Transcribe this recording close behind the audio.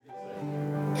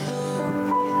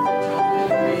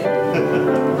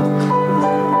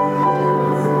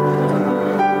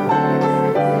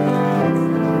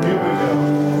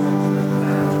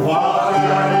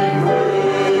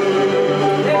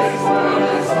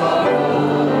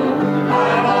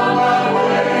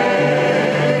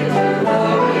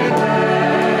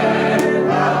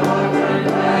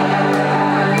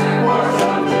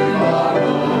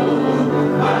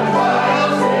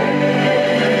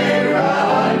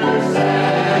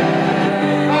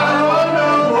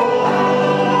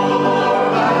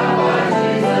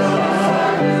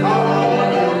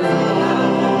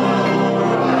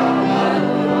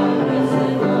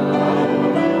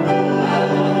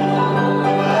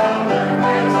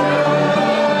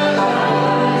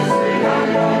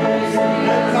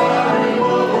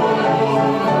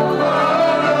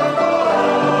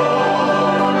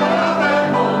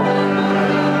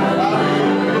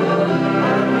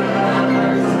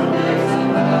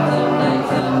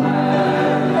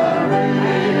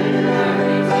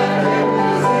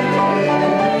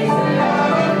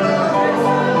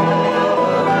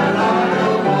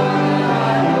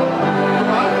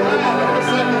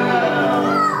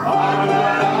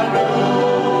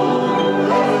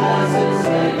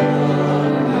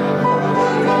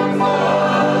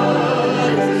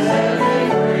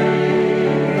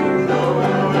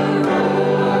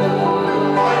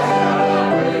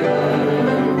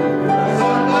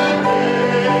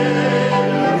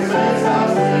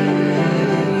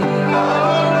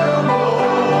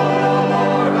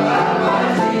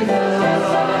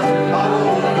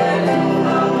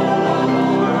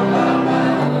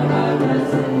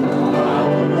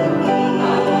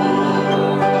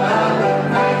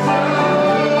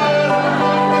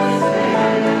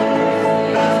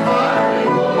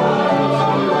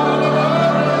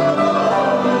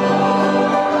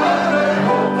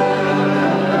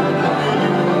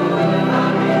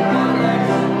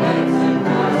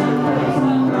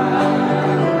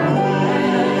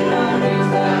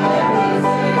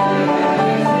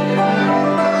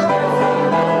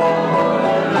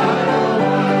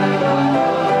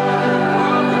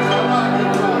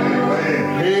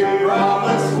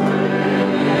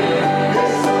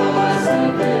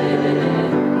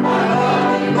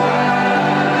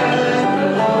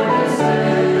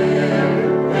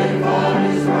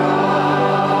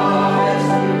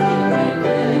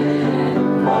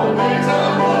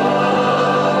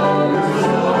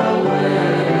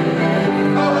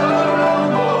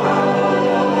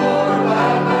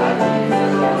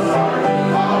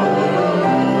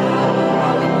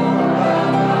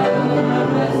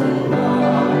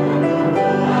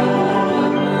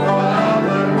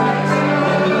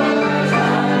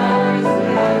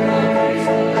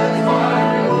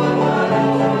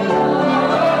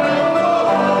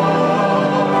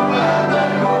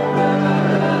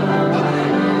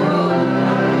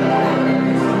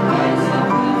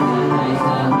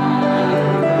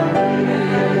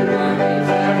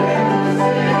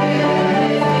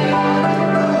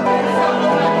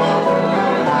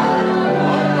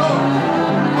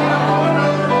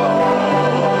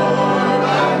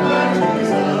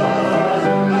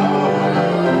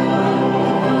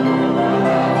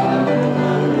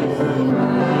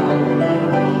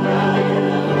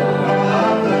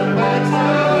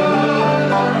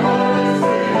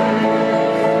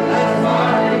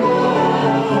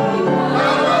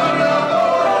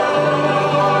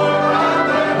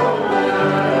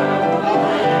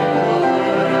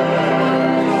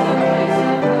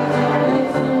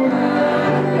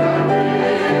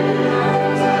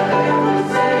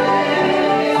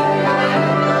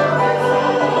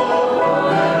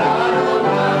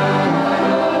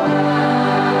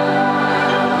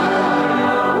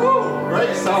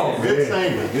Oh, good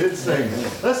singing, good singing.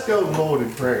 Let's go to the Lord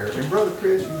in prayer. And Brother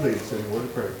Chris, you lead us in a word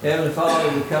of prayer. Heavenly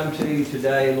Father, we come to you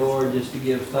today, Lord, just to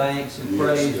give thanks and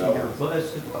praise to your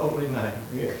blessed holy name.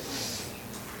 Yes.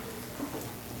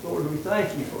 Lord, we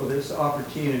thank you for this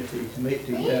opportunity to meet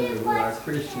together with our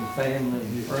Christian family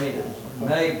and friends and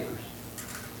neighbors.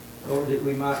 Lord, that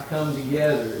we might come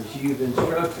together as you've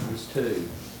instructed us to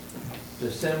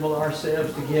assemble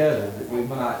ourselves together, that we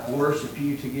might worship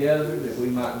you together, that we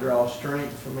might draw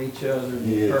strength from each other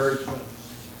and encouragement.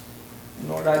 And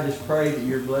Lord, I just pray that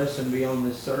your blessing be on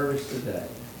this service today.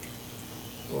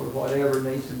 Lord, whatever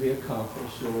needs to be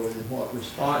accomplished, Lord, and what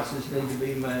responses need to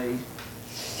be made,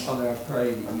 Father, I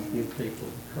pray that you give people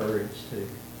courage to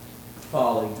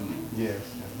follow you. Yes.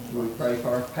 We pray for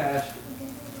our pastor.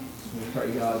 We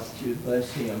pray, God, that you would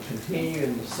bless him. Continue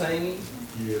in the singing.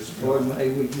 Yes. Lord, may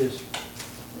we just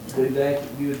do that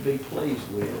you would be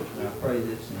pleased with. And I pray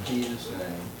this in Jesus'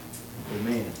 name.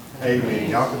 Amen. Amen.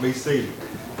 Y'all can be seated.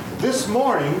 This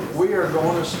morning, we are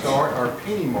going to start our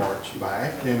penny march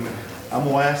back. And I'm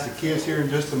going to ask the kids here in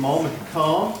just a moment to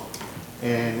come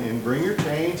and bring your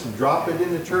change and drop it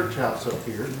in the church house up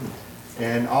here.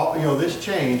 And all, this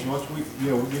change, once we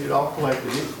get it all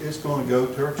collected, it's going to go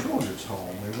to our children's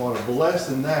home. And what a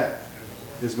blessing that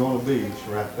is going to be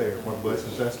right there. What a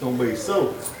blessing that's going to be.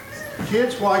 So,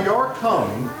 kids, while you are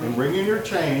coming and bringing your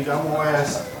change, I'm going to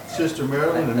ask Sister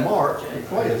Marilyn and Mark to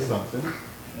play us something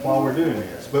while we're doing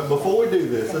this. But before we do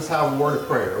this, let's have a word of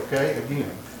prayer, okay?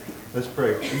 Again, let's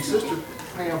pray. And Sister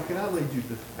Pam, can I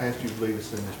ask you to lead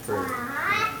us in this prayer?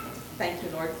 Thank you,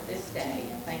 Lord, for this day,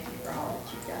 and thank you for all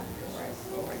that you've done for us,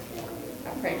 Lord.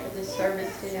 I pray for this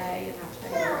service today, and I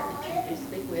pray, Lord, that you just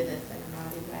be with us in a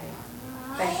mighty way.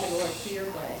 Thank you, Lord, for your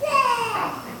blessing. In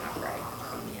Christ's name I pray.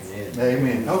 Amen.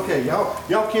 Amen. Okay,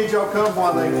 y'all kids, y'all come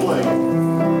while they play.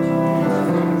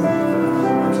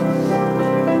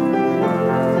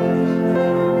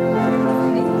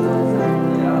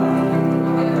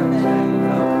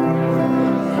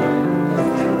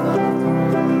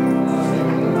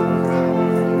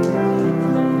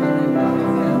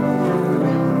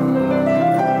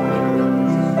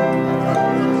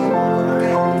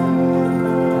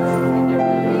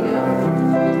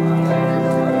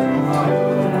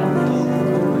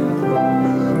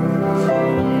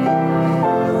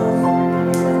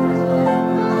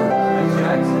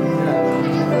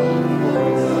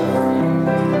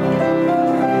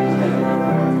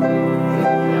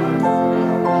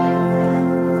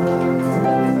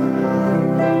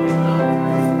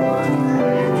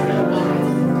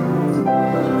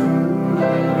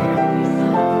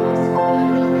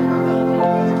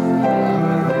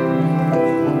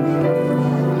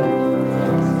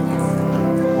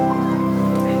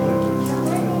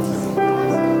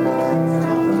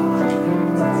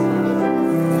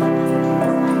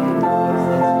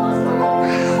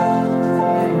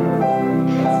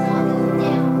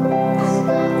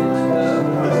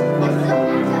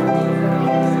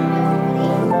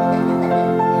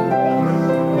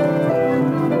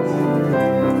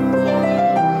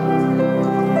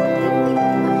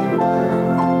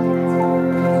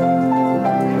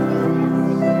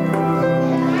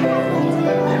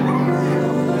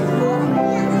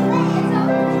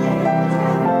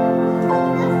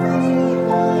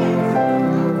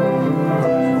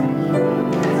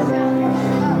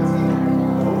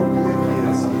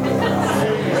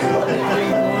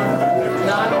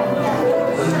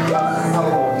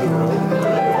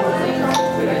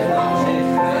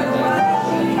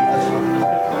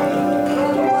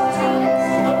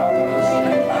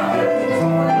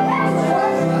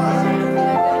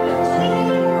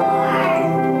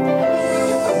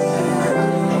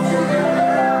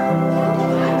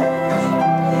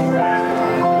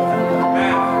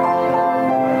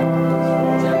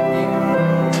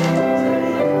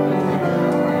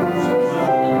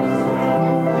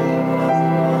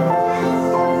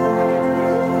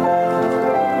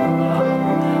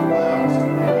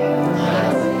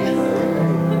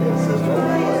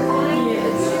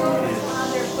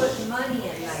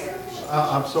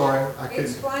 I'm sorry, I couldn't.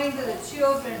 Explain to the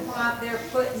children why they're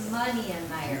putting money in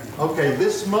there. Okay,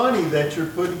 this money that you're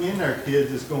putting in there,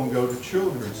 kids, is going to go to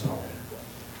children's home.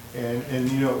 And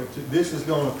this is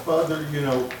going to further,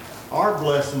 our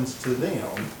blessings to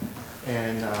them.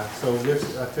 And so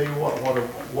this, I tell you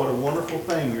what a wonderful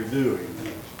thing you're doing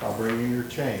by bringing your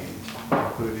change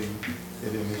and putting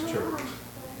it in this church.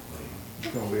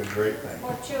 It's going to be a great thing.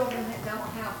 For children that don't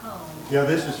have homes. Yeah,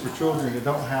 this is for children that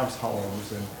don't have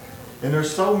homes. And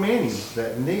there's so many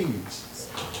that needs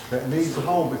a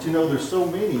home. But there's so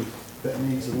many that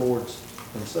needs the Lord's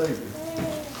and Savior,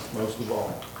 most of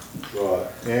all. Right.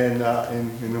 And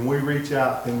when we reach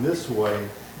out in this way,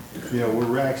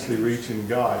 we're actually reaching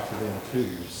God to them too.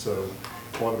 So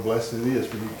what a blessing it is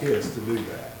for you kids to do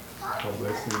that. What a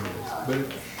blessing it is. But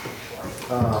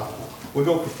we're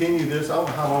going to continue this. I don't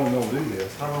know how long we're going to do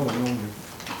this. How long are we going to do?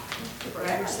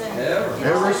 Every Sunday.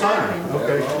 Every Sunday.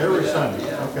 Okay, every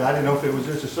Sunday. Okay, I didn't know if it was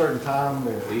just a certain time.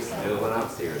 We used to do it when I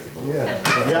was here.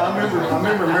 Yeah, I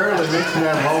remember Marilyn mentioned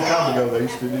that a long time ago. They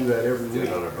used to do that every Do week.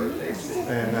 it on our birthdays.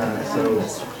 And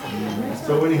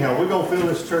so anyhow, we're going to fill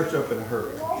this church up in a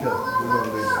hurry. We're going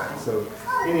to do that. So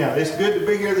anyhow, it's good to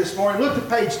be here this morning. Look at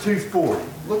page 240.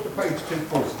 Look at page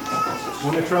 240.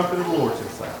 When the trumpet of the Lord shall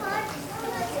sound.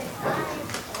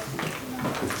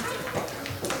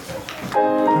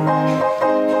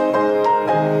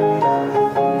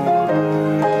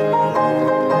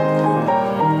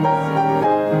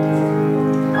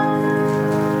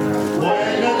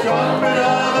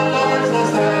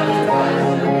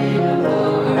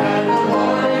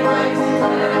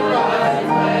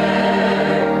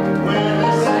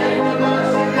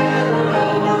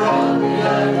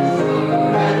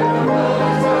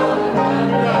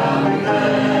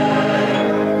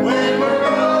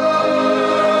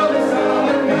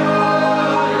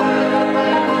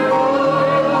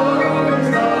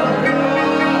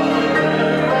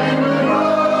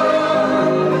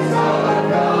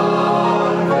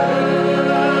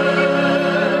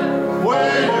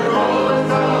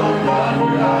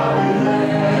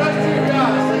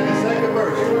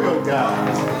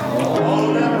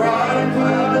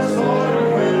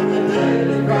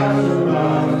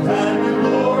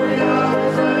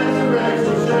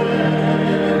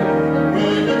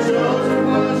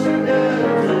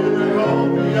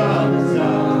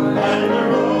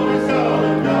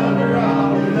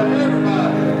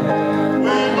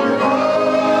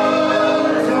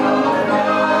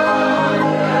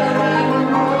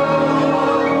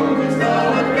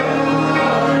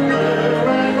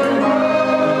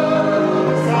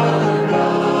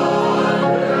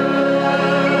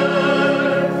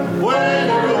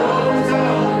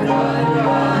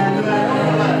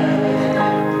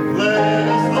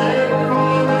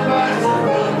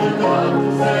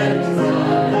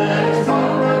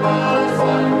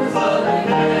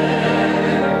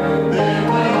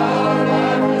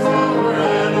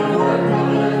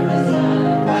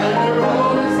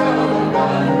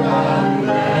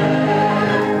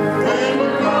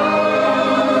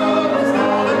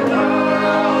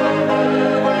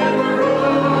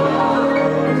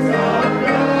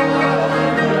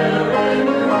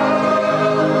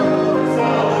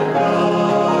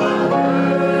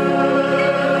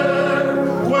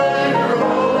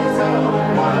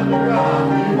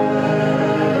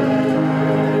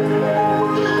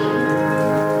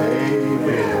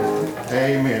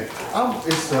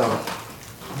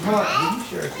 Mark, will you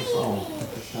share us a song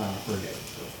at this time, please?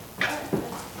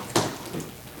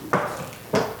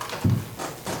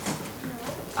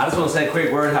 I just want to say a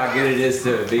quick word how good it is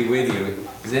to be with you.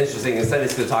 It's interesting, in Sunday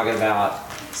school talking about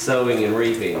sowing and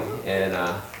reaping.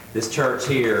 And this church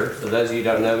here, for those of you who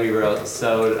don't know me, really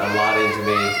sowed a lot into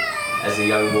me as a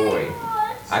young boy.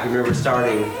 I can remember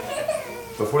starting,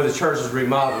 before the church was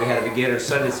remodeled, we had a beginner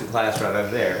Sunday school class right over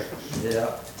there.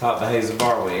 Yeah. Taught by Hazel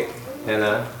Barwick. And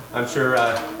I'm sure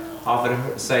I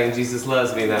often sang Jesus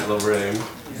Loves Me in that little room.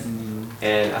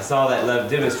 And I saw that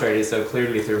love demonstrated so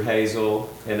clearly through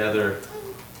Hazel and other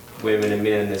women and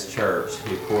men in this church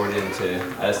who poured into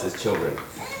us as children.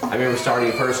 I remember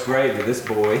starting first grade with this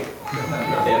boy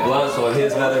in Blunsville, and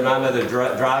his mother and my mother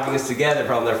driving us together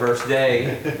from their first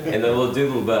day in the little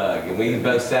doodle bug. And we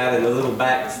both sat in the little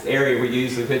back area where you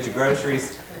usually put your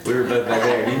groceries. We were both back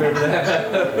there. Do you remember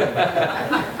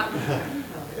that?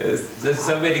 It's just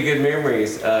so many good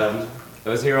memories. I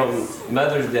was here on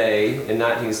Mother's Day in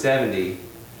 1970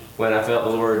 when I felt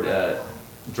the Lord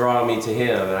draw me to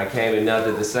Him, and I came and knelt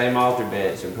at the same altar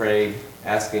bench and prayed,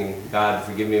 asking God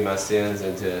to forgive me my sins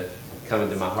and to come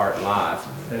into my heart and life.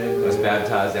 I was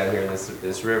baptized down here in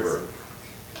this river.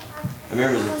 I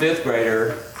remember as a fifth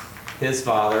grader, his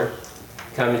father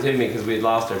coming to me because we had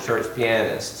lost our church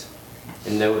pianist,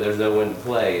 and there's no one to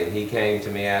play, and he came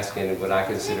to me asking would I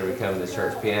consider becoming the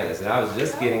church pianist, and I was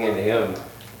just getting into him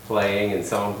playing and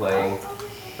song playing.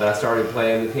 But I started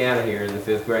playing the piano here in the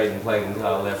fifth grade and played until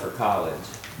I left for college.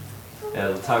 And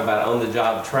I'll talk about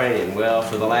on-the-job training. Well,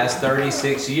 for the last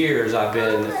 36 years, I've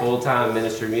been full-time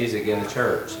minister of music in the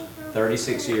church.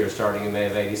 36 years, starting in May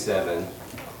of '87.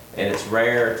 And it's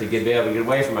rare to be able to get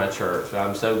away from my church. But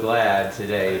I'm so glad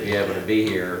today to be able to be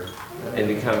here and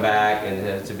to come back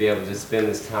and to be able to spend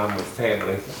this time with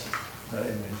family.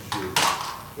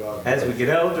 As we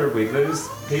get older, we lose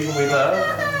people we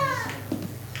love.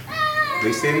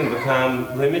 We see them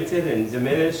become limited and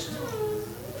diminished,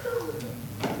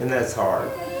 and that's hard.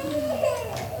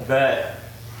 But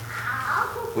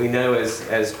we know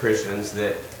as Christians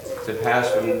that to pass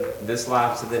from this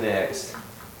life to the next,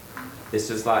 it's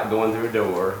just like going through a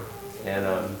door,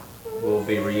 and we'll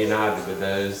be reunited with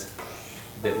those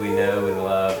that we know and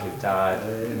love who've died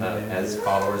as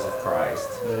followers of Christ.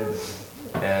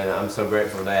 And I'm so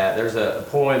grateful for that. There's a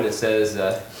poem that says,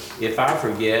 if I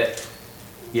forget,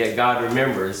 yet God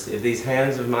remembers, if these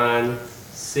hands of mine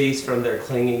cease from their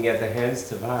clinging, yet the hands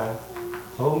divine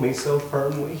hold me so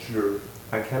firmly, Sure.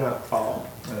 I cannot fall.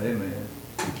 Amen.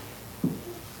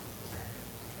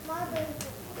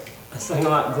 I sang a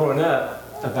lot growing up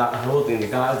about holding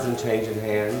God's unchanging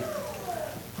hand.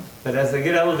 But as I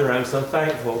get older, I'm so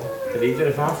thankful that even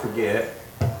if I forget,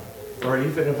 or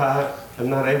even if I am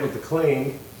not able to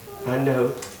cling, I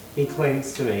know He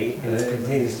clings to me and He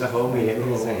continues to hold me in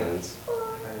His hands.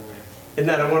 Isn't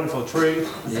that a wonderful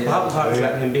truth? The Bible talks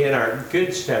about Him being our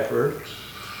good shepherd,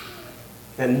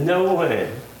 and no one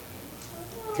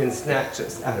can snatch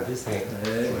us out of His hand.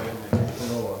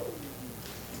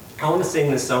 I want to sing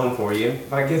this song for you,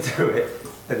 if I get through it.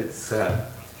 But it's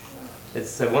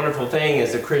a wonderful thing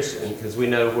as a Christian, because we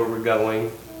know where we're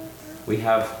going. We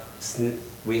have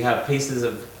pieces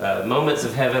of moments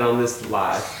of heaven on this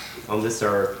life, on this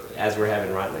earth, as we're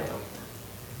having right now.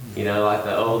 You know, like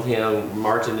the old hymn,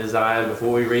 Marching to Zion,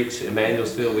 before we reach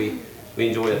Emmanuel's Field, we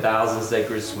enjoy 1,000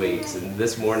 sacred sweets, and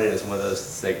this morning is one of those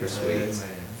sacred sweets.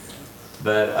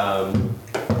 But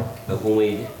when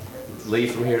we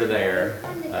leave from here to there,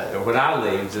 or when I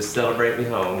leave, just celebrate me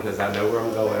home, because I know where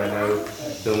I'm going, I know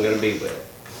who I'm going to be with.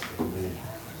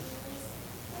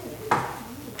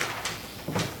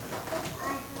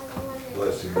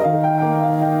 Bless you.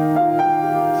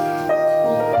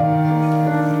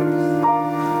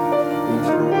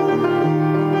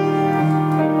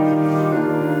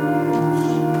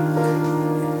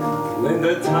 When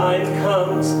the time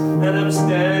comes and I'm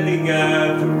standing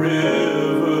at the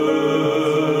river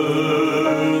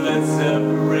that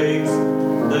separates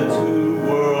the two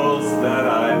worlds that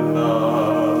I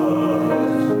love,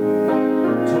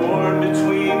 torn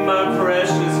between my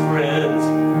precious friends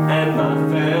and my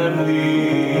family,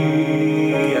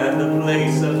 and the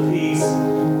place of peace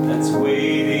that's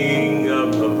waiting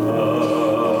up above,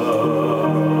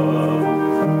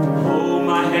 hold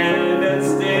my hand and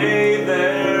stay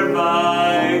there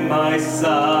by my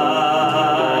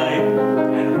side.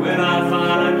 And when I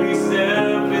finally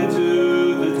step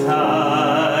into the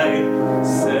tide,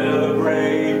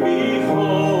 celebrate me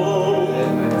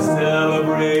home,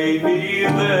 celebrate me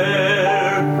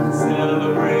there,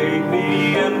 celebrate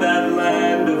me in that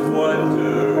land of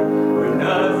wonder where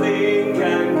nothing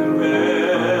can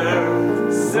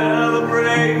compare.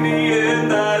 Celebrate me in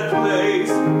that place,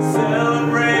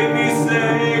 celebrate me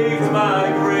saved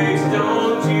by grace.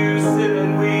 Don't you sit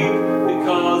and weep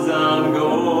because I'm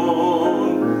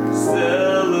gone.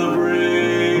 Celebrate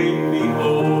me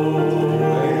home.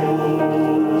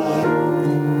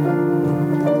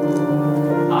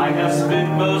 I have spent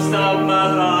most of my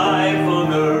life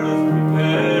on earth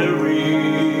preparing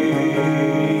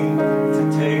to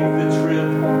take the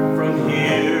trip from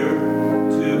here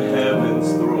to heaven's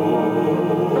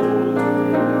throne,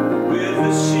 with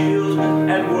the shield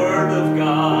and word of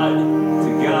God to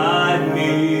guide me.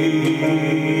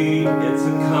 It's a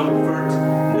comfort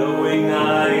knowing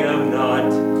I am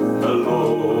not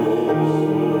alone.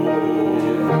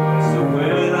 So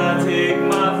when I take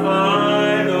my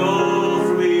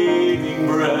final fleeting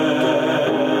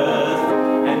breath,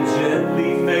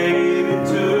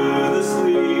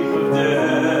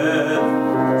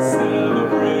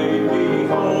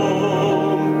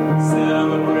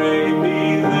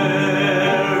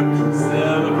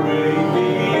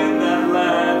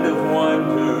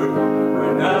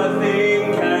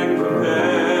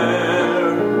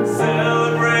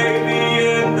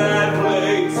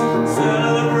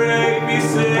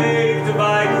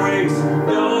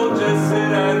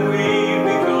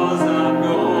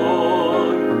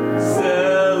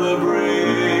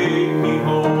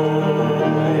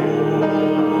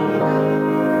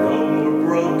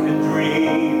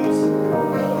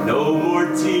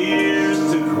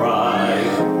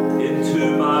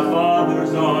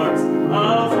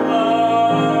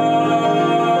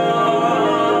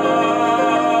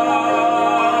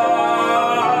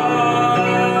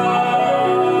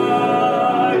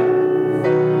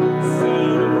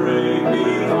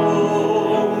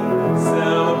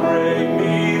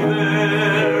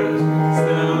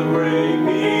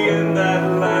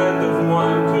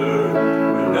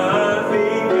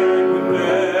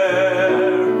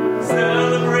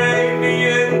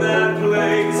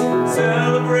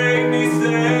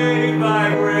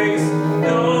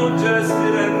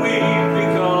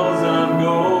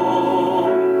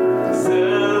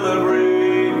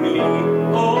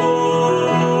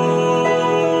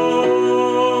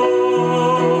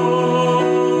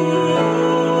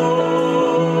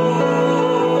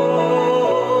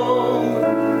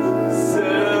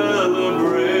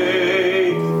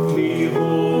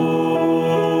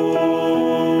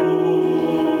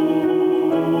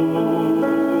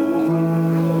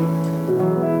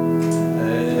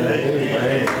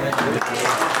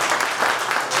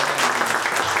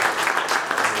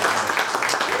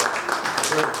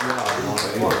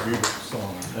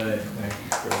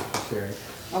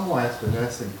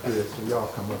 Vanessa and Chris, so y'all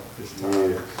come up at this time.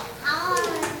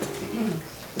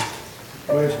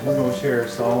 We're going to share a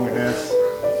song, and ask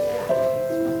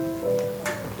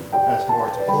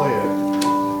Mark to play it.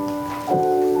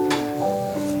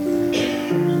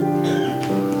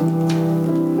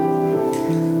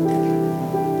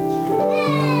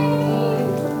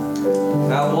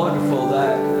 How wonderful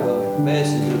that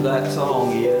message of that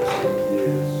song is.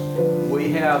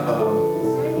 We have a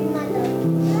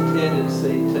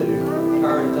tendency to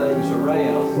turn things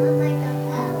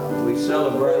around. We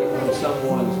celebrate when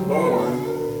someone's born,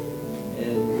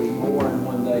 and we mourn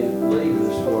when they leave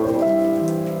this world.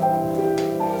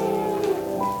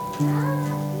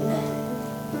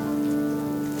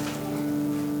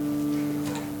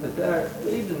 But they're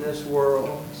leaving this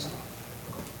world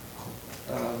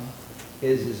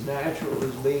is as natural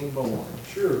as being born.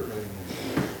 Sure.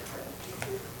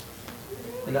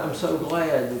 And I'm so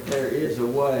glad that there is a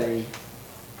way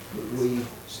that we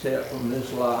step from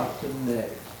this life to the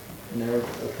next. And there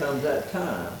comes that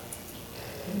time.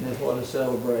 And then what a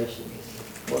celebration.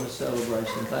 What a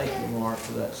celebration. Thank you, Mark,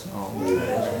 for that song.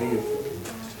 That's beautiful.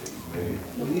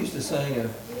 We used to sing a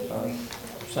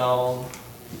song,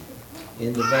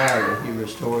 "In the Valley, He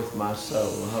Restoreth My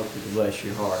Soul." I hope it will bless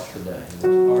your heart today. It's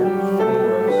part of the chorus.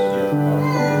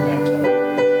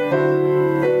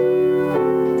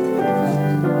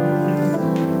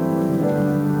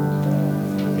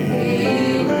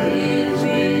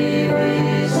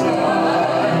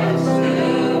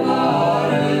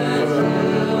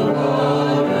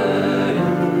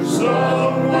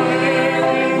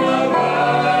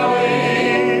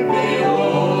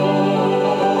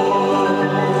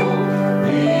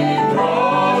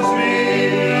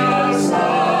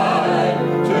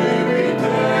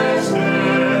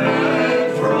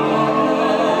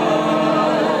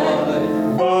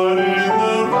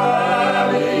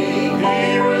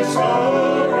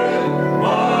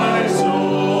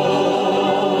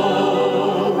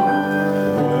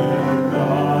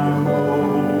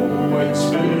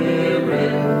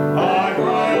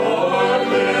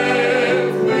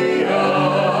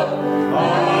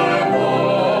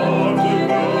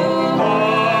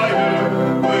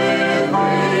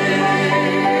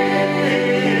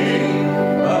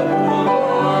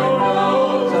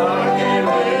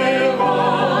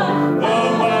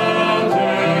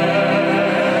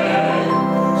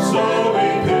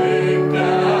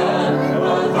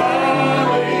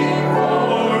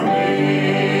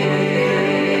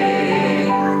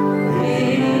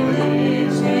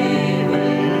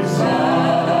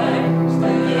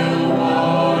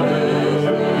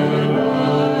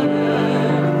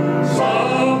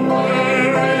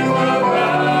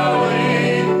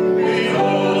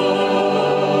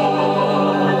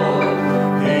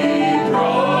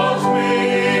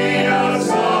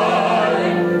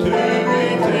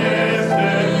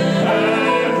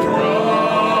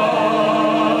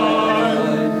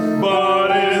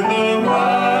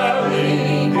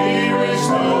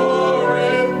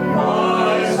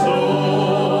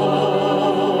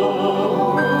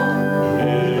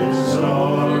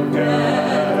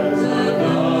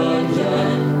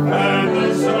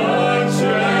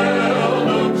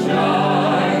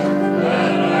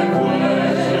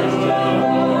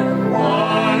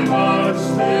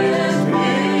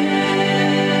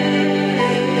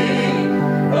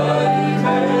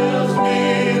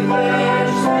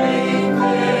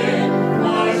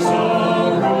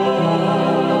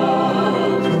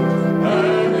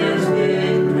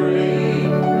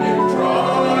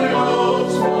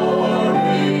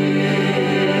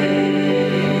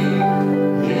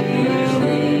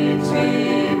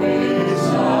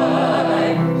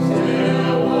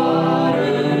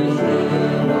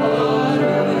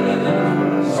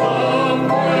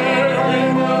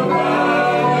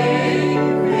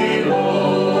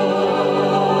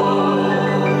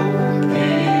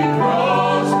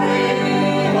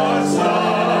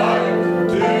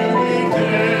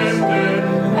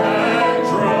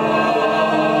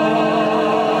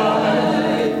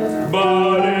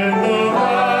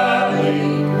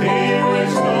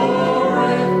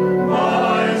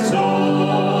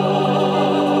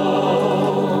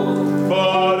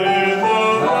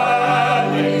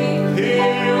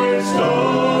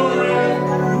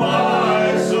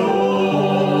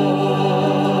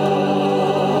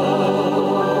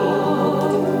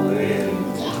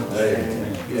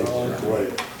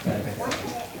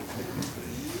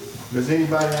 Does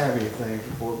anybody have anything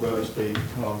before Brother Steve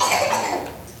comes?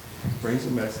 Brings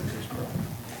the messages, bro.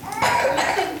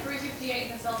 358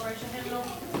 in the celebration hymnal.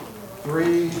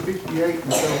 358 in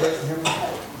the celebration hymnal.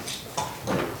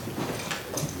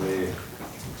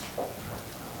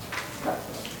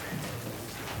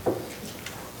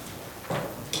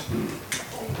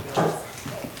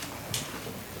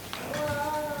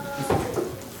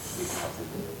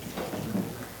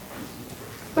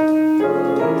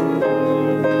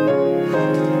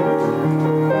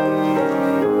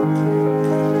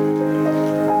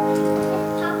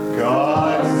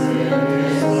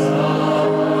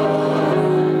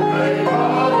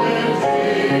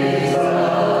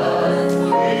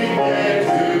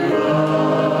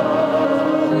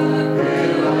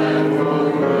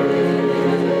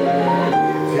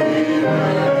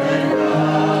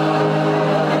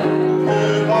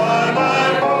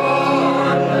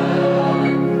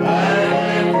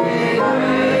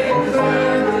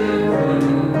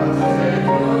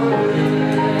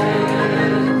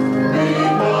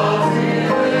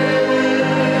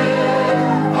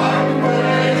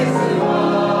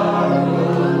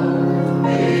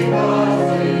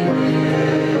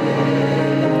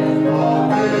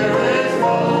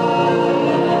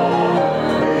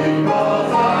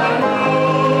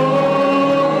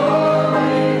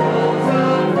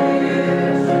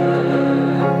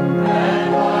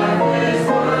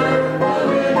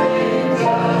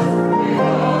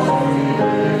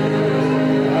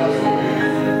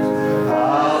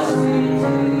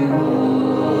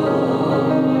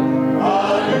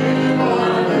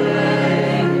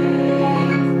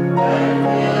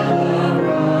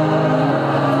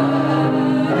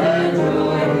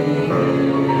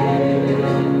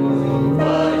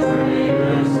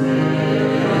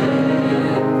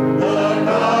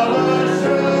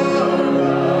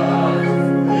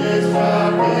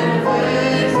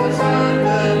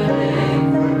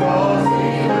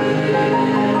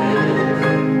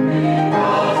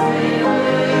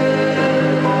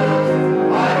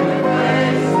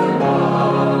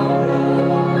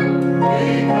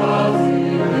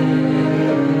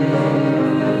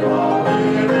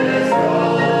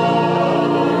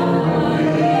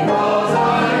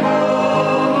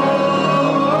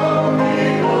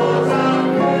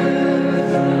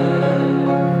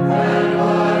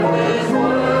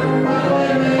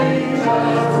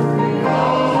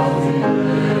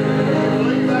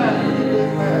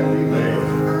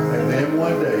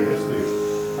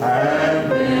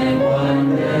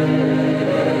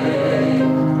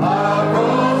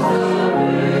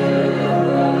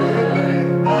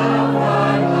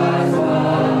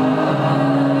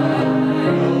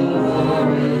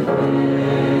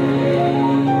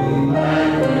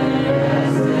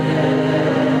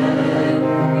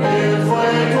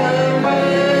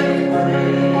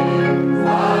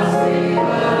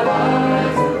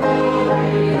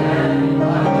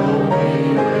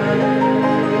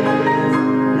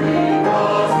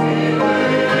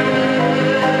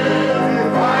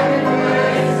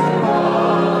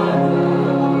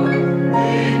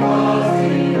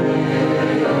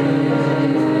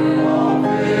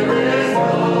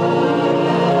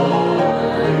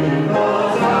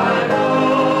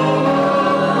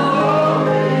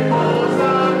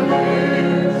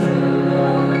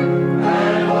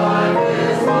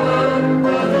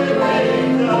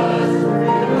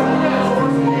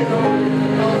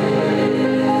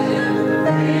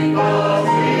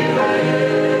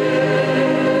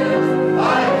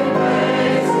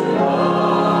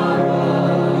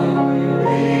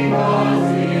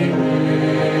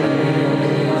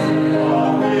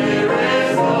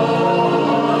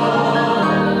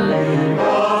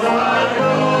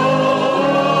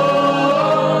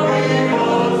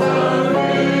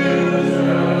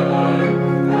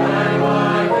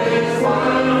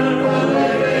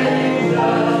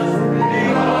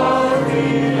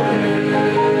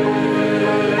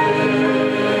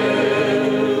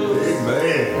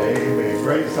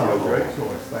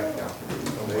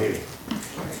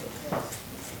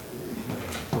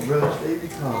 Brother Stevie,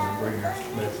 come and bring your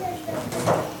message.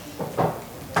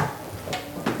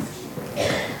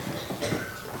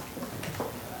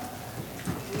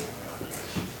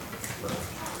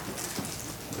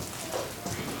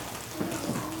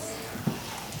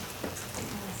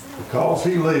 Because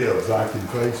he lives, I can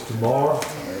face tomorrow.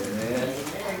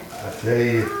 I tell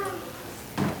you,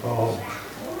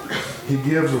 he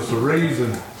gives us a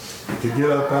reason to get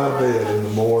up out of bed in the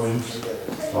mornings.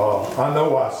 I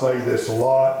know I say this a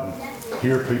lot and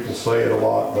hear people say it a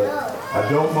lot, but I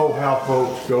don't know how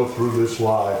folks go through this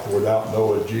life without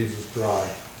knowing Jesus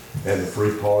Christ and the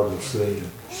free pardon of sin.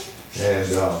 And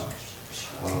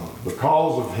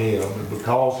because of him and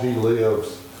because he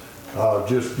lives,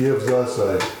 just gives us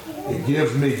it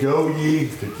gives me go ye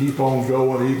to keep on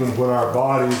going even when our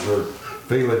bodies are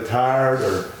feeling tired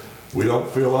or we don't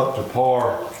feel up to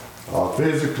par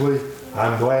physically.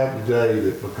 I'm glad today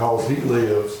that because he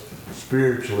lives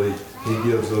spiritually, he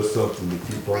gives us something to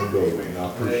keep on going. I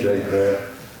appreciate that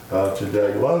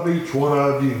today. Love each one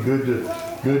of you. Good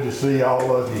to see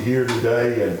all of you here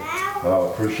today, and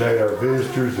appreciate our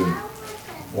visitors and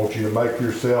want you to make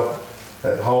yourself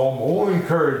at home. I want to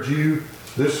encourage you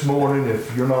this morning,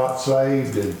 if you're not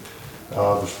saved and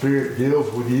the Spirit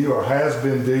deals with you or has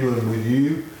been dealing with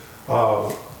you,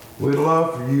 we'd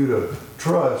love for you to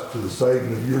trust to the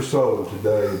saving of your soul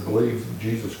today and believe in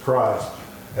Jesus Christ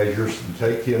as your,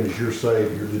 take him as your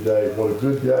Savior today. What a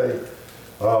good day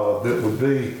that would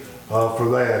be for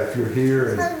that. If you're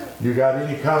here and you got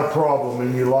any kind of problem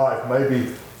in your life,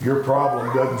 maybe your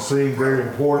problem doesn't seem very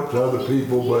important to other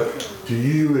people, but to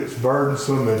you it's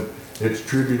burdensome and it's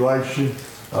tribulation.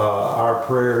 Our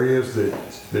prayer is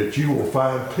that you will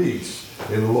find peace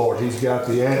in the Lord. He's got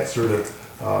the answer to,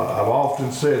 I've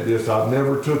often said this, I've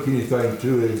never took anything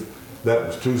to him that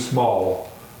was too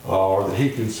small or that he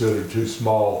considered too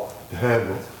small to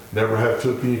handle. Never have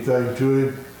took anything to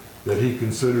him that he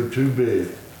considered too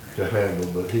big to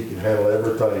handle, but he can handle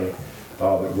everything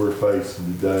that we're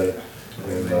facing today.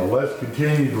 And let's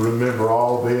continue to remember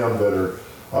all of them that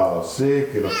are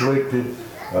sick and afflicted,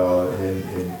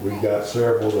 and we've got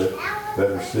several that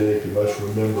are sick. You must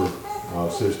remember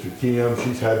Sister Kim,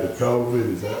 she's had the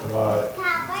COVID, is that right?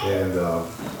 And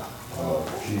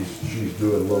she's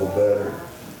doing a little better.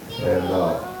 And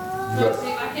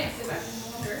I can't sit back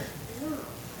any longer.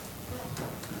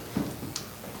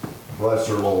 bless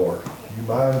her, Lord. You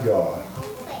mind God.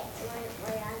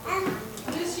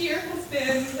 This year has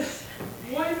been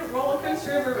one roller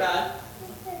coaster of a ride.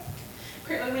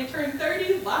 Apparently when you turn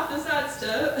 30, life decides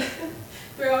to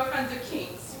throw all kinds of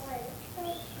kinks.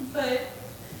 But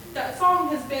that song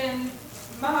has been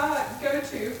my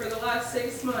go-to for the last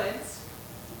 6 months.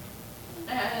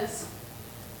 As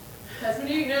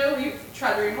many of you know, we've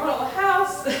tried to remodel a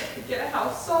house, get a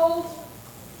house sold,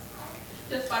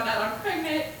 just find out I'm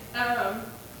pregnant,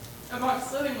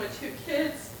 amongst living with 2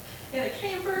 kids in a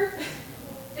camper.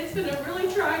 It's been a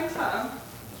really trying time,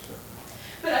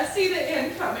 but I see the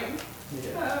end coming.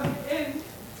 And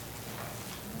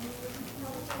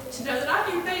to know that I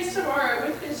can face tomorrow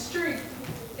with his strength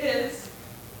is,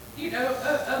 you know,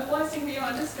 a blessing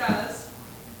beyond disguise.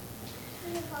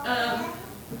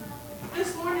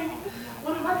 This morning,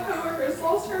 one of my coworkers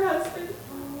lost her husband.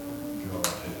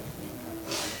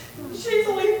 She's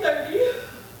only 30.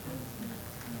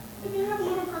 And you have a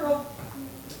little girl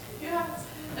who has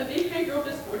a behavioral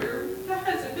disorder that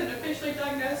hasn't been officially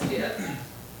diagnosed yet.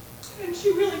 And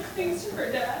she really clings to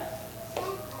her dad.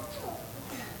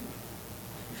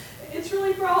 It's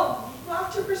really brought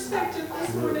life to perspective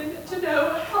this morning to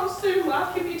know how soon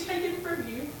life can be taken from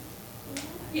you.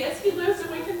 Yes, he lives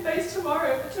and we can face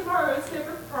tomorrow, but tomorrow is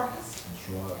never promised. That's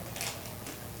right.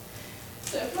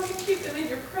 So if you can keep them in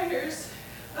your prayers,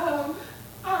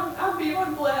 I'm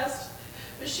beyond blessed,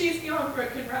 but she's beyond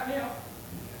broken right now.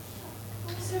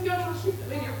 So if y'all can keep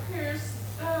them in your prayers,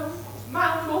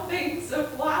 my little things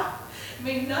of life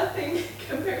mean nothing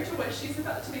compared to what she's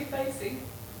about to be facing.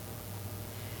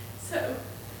 So,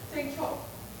 thank y'all.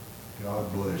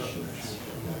 God bless you.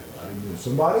 Amen.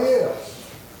 Somebody else.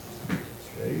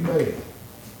 Amen.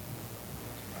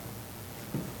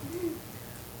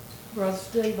 Brother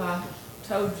Steve, I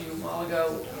told you a while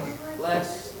ago,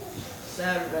 last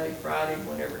Saturday, Friday,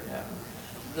 whenever it happened,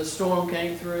 the storm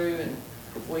came through and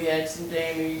we had some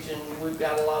damage and we've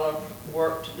got a lot of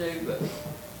work to do, but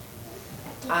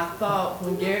I thought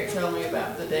when Garrett told me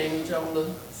about the damage on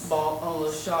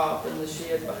the shop and the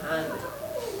shed behind it,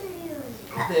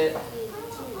 that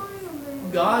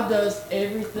God does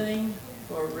everything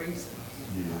for a reason.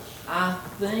 Yes. I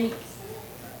think,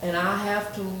 and I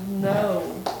have to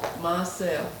know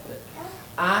myself, that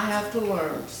I have to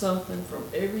learn something from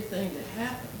everything that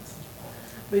happens,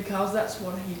 because that's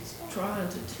what he's trying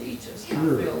to teach us, I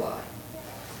feel like.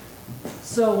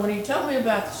 So when he told me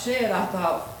about the shed, I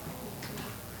thought,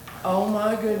 oh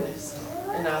my goodness.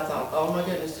 And I thought, oh my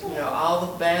goodness, all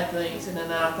the bad things. And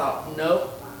then I thought,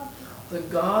 nope, the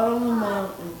God on the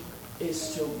mountain is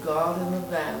still God in the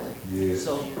valley. Yes.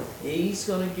 So he's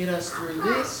going to get us through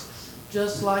this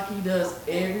just like he does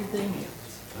everything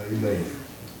else. Amen.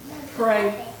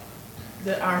 Pray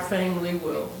that our family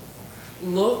will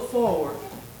look forward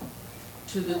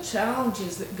to the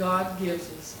challenges that God gives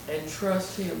us and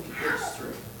trust him to get us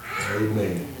through.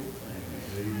 Amen.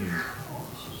 Amen.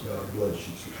 God bless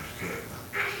you, Sister Sarah.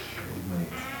 Amen.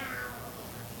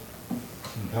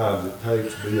 Sometimes it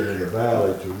takes being in the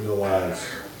valley to realize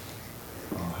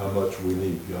how much we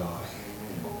need God.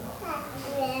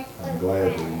 I'm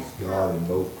glad that he's God in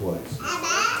both places.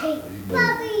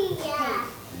 Amen.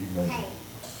 Amen.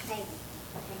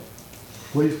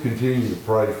 Please continue to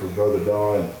pray for Brother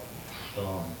Don.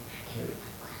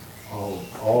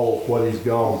 All of what he's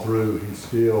gone through, he's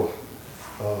still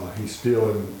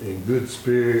in good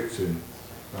spirits and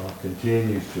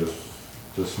continues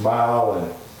to smile.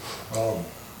 And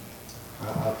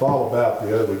I thought about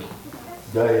the other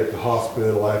day at the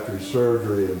hospital after his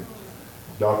surgery, and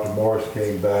Dr. Morris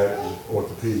came back, the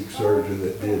orthopedic surgeon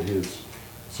that did his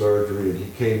surgery, and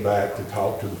he came back to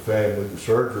talk to the family. The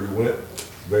surgery went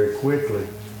very quickly,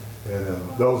 and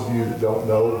those of you that don't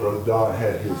know, Brother Don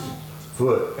had his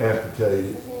foot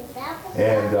amputated,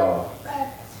 and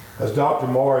as Dr.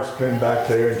 Morris came back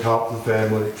there and talked to the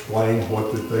family, explained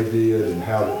what that they did and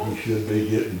how that he should be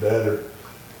getting better,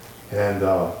 and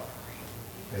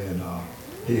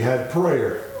he had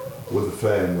prayer with the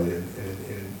family, and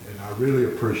I really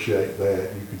appreciate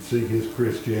that. You could see his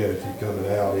Christianity coming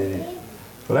out in him.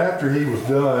 But after he was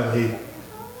done,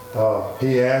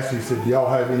 he asked, he said, do y'all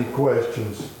have any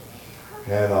questions?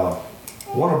 And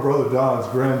one of Brother Don's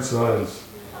grandsons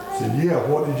said, yeah,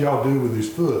 what did y'all do with his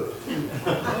foot?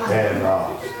 And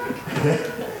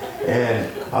and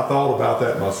I thought about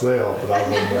that myself, but I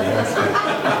wasn't going to ask it.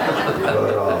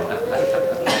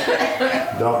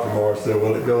 But Dr. Morris said,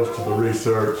 well, it goes to the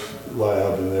research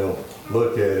lab and they'll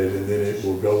look at it, and then it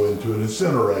will go into an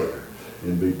incinerator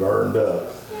and be burned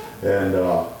up. And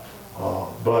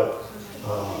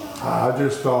I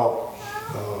just thought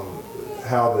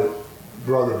how that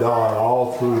Brother Don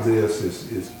all through this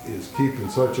is keeping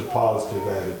such a positive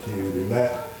attitude,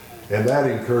 and that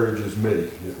encourages me.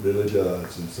 It really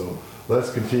does. And so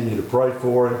let's continue to pray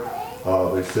for him.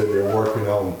 They said they're working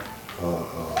on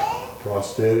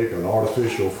prosthetic, an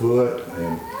artificial foot,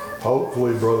 and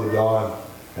hopefully Brother Don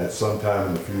at some time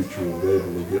in the future will be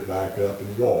able to get back up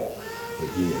and walk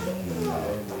again.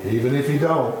 And, even if he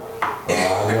don't,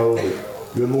 I know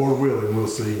that, good Lord willing, we'll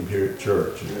see him here at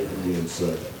church again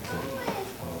soon.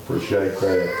 Appreciate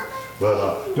that.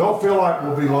 But don't feel like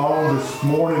we'll be long this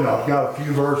morning. I've got a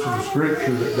few verses of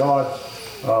scripture that God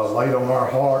laid on our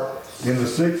heart in the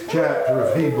 6th chapter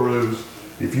of Hebrews.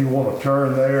 If you want to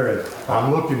turn there, and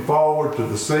I'm looking forward to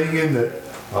the singing that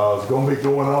is going to be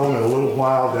going on in a little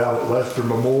while down at Lester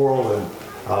Memorial, and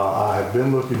I have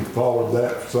been looking forward to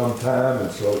that for some time,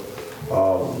 and so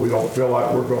we don't feel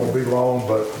like we're going to be long,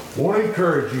 but I want to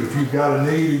encourage you, if you've got a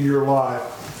need in your life,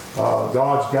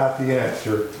 God's got the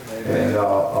answer. And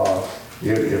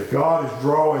if God is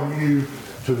drawing you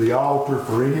to the altar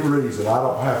for any reason, I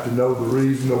don't have to know the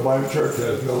reason, nobody in church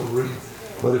has to know the reason,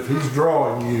 but if he's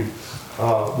drawing you,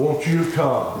 want you to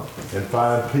come and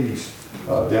find peace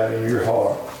down in your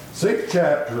heart. 6th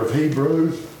chapter of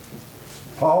Hebrews.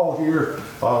 Paul here,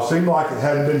 seemed like it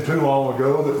hadn't been too long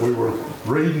ago that we were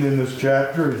reading in this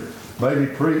chapter and maybe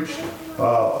preached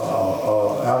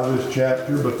out of this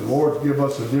chapter, but the Lord's give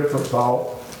us a different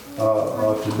thought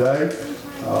today.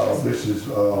 This is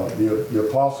the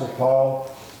Apostle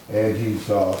Paul, and he's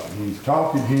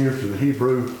talking here to the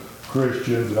Hebrew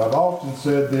Christians. And I've often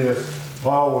said this,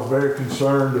 Paul was very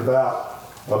concerned about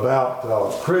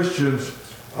Christians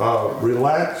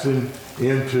relapsing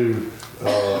into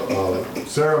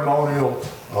ceremonial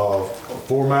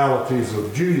formalities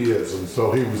of Judaism.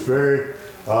 So he was very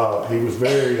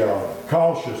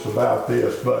cautious about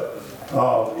this. But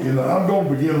I'm going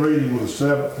to begin reading with the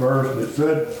 7th verse, and it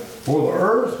said, for the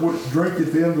earth which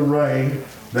drinketh in the rain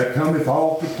that cometh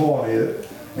oft upon it,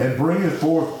 and bringeth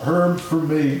forth herbs for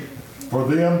meat, for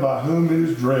them by whom it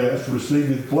is dressed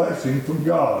receiveth blessing from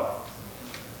God.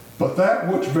 But that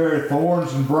which beareth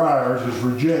thorns and briars is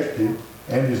rejected,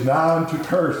 and is nigh unto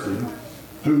cursing,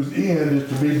 whose end is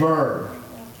to be burned.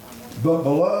 But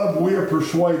beloved, we are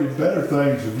persuaded better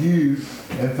things of you,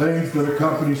 and things that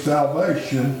accompany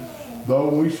salvation, though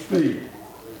we speak.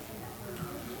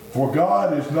 For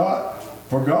God is not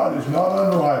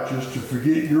unrighteous to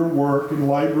forget your work and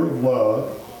labor of love,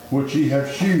 which ye have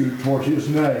shewed toward his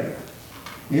name,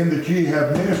 in that ye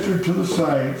have ministered to the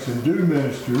saints and do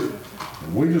minister.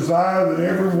 And we desire that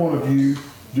every one of you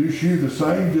do shew the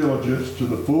same diligence to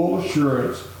the full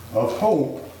assurance of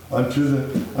hope unto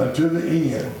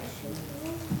the end.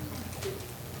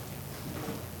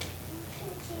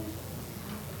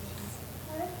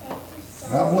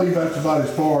 I believe that's about as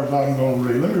far as I'm going to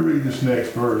read. Let me read this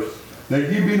next verse.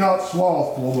 That ye be not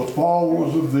slothful, but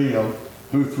followers of them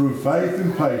who through faith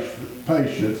and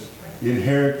patience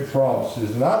inherit the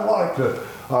promises. And I'd like to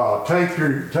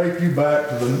take you back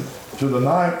to the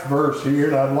 9th verse here,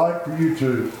 and I'd like for you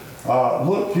to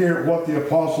look here at what the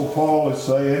Apostle Paul is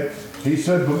saying. He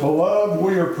said, "But beloved,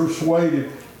 we are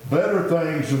persuaded better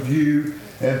things of you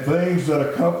and things that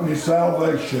accompany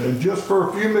salvation." And just for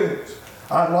a few minutes,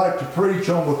 I'd like to preach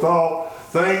on the thought,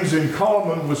 things in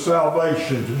common with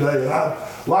salvation today. And I'd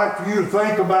like for you to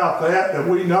think about that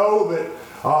we know that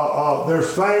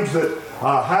there's things that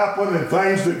happen and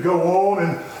things that go on,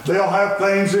 and they'll have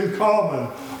things in common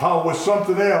with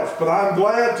something else. But I'm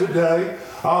glad today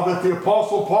that the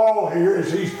Apostle Paul here,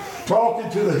 as he's talking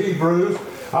to the Hebrews,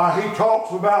 he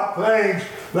talks about things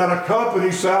that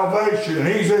accompany salvation. And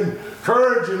he's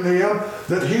encouraging them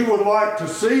that he would like to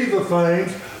see the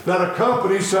things that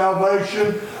accompany salvation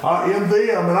in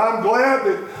them. And I'm glad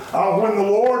that when the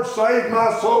Lord saved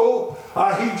my soul,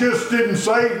 he just didn't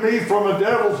save me from a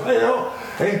devil's hell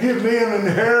and give me an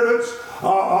inheritance,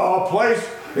 a place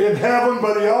in heaven,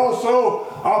 but he also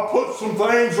put some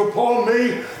things upon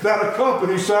me that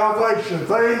accompany salvation,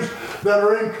 things that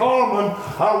are in common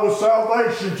with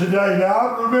salvation today.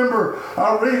 Now, I remember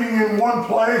reading in one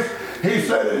place, he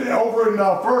said over in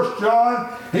 1 John,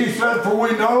 he said, "For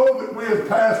we know that we have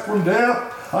passed from death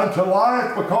unto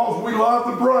life because we love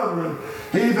the brethren.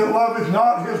 He that loveth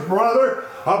not his brother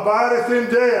abideth in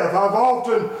death." I've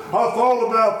often thought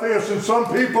about this, and some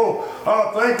people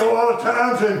think a lot of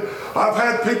times, and I've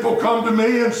had people come to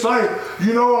me and say,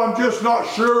 "You know, I'm just not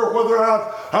sure whether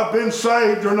I've been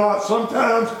saved or not.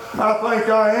 Sometimes I think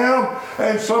I am,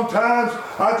 and sometimes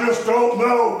I just don't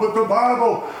know." But the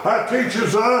Bible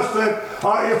teaches us that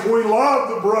if we love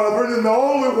the brethren, and the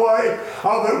only way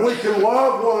that we can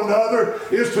love one another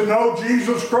is to know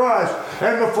Jesus Christ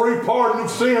and the free pardon of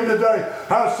sin today.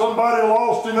 Has somebody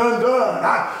lost and undone?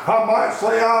 I might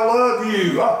say, "I love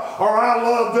you," or "I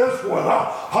love this one."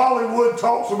 Hollywood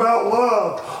talks about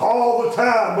love all the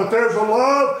time, but there's a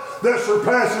love that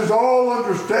surpasses all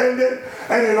understanding,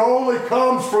 and it only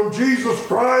comes from Jesus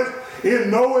Christ,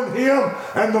 in knowing him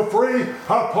and the free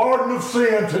pardon of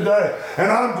sin today.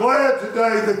 And I'm glad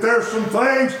today that there's some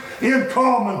things in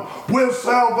common with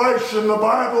salvation. The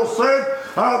Bible said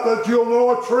that you'll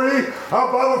know a tree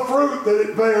by the fruit that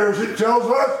it bears. It tells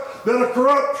us that a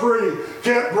corrupt tree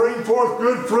can't bring forth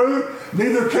good fruit,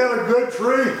 neither can a good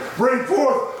tree bring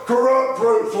forth corrupt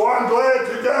fruit. So I'm glad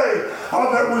today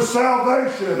that with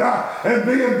salvation and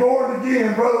being born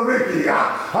again, Brother Ricky,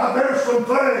 there's some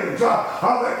things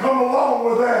that come along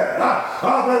with that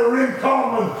that are in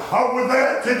common with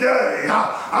that today.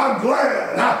 I'm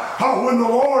glad when the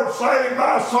Lord saved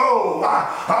my soul,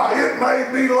 it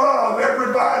made me love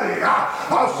everybody.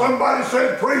 Somebody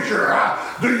said, "Preacher,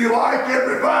 do you like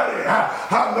everybody?"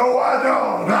 No, I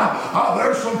don't.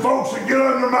 There's some folks that get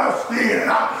under my skin.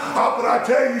 But I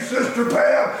tell you, Sister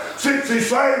Pam, since he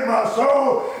saved my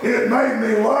soul, it made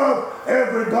me love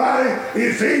everybody.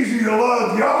 It's easy to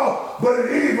love y'all, but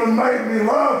it even made me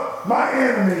love my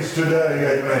enemies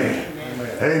today. Amen.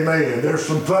 Amen. There's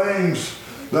some things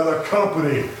that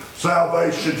accompany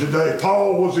salvation today.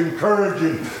 Paul was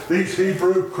encouraging these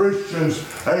Hebrew Christians,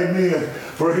 amen,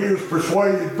 for he was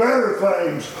persuaded better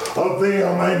things of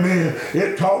them, amen.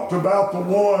 It talked about the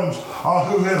ones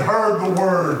who had heard the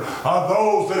word,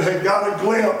 those that had got a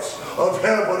glimpse of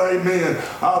heaven, amen,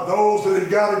 those that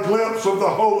had got a glimpse of the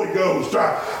Holy Ghost.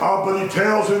 But he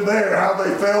tells in there how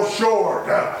they fell short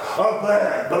of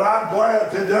that. But I'm glad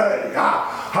today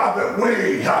that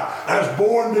we, as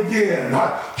born again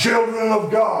children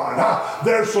of God,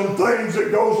 there's some things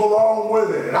that goes along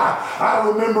with it. I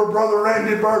remember Brother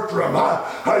Randy Bertram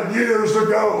years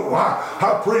ago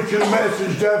preaching a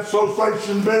message at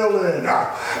Association Building,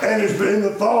 and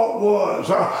the thought was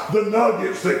the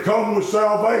nuggets that come with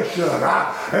salvation.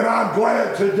 And I'm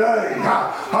glad today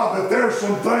that there's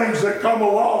some things that come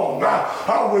along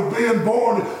with being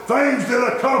born, things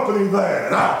that accompany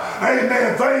that.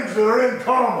 Amen. Things that are in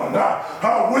common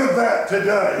with that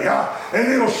today.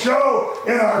 And it'll show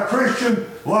in our Christian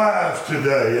lives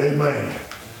today. Amen.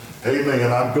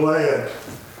 Amen. I'm glad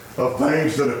of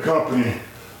things that accompany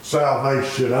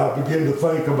salvation. I begin to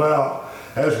think about,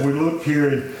 as we look here,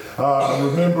 and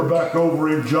remember back over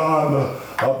in John, the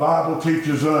Bible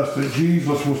teaches us that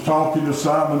Jesus was talking to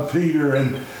Simon Peter,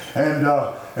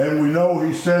 and we know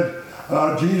he said,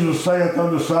 Jesus saith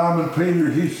unto Simon Peter,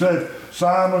 he said,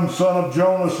 Simon, son of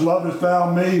Jonas, lovest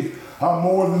thou me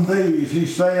more than these? He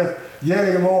saith,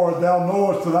 Yea, Lord, thou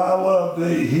knowest that I love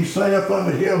thee. He saith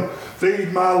unto him,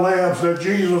 Feed my lambs. Now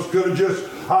Jesus could have just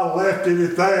left it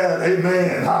at that.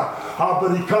 Amen.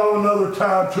 But he called another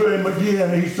time to him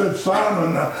again. He said,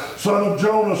 Simon, son of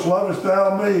Jonas, lovest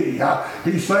thou me?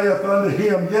 He saith unto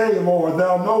him, Yea, Lord,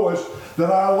 thou knowest that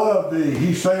I love thee.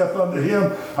 He saith unto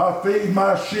him, Feed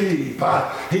my sheep.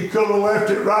 He could have left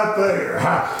it right there.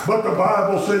 But the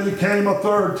Bible said he came a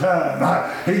third time.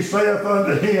 He saith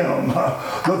unto him,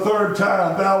 the third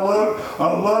time, Thou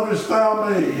lovest thou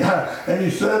me? And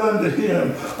he said unto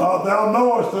him, Thou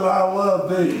knowest that I love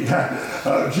thee.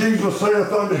 Jesus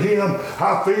saith unto him,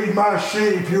 I feed my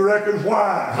sheep. You reckon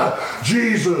why?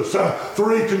 Jesus,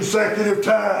 3 consecutive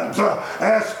times,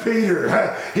 asked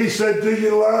Peter. He said, Do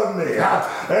you love me?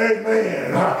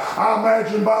 Amen. I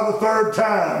imagine by the third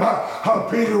time,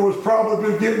 Peter was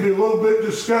probably getting a little bit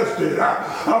disgusted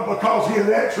because he had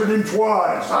answered him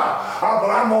twice. But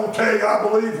I'm going to tell you, I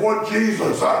believe what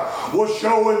Jesus was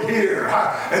showing here.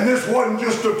 And this wasn't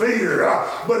just to Peter,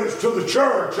 but it's to the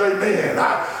church. Amen.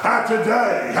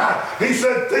 Today, he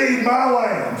said, Feed my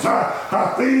lambs.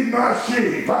 Feed my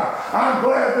sheep. I'm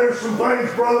glad there's some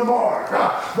things, Brother Mark,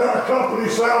 that accompany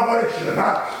salvation.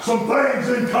 Some things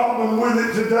in common with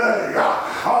it today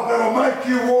that'll make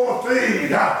you want to feed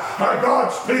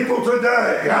God's people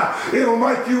today. It'll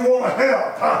make you want to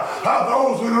help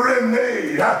those that are in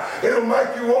need. It'll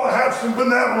make you want to have some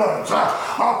benevolence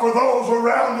for those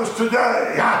around us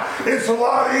today. It's a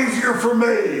lot easier for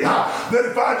me than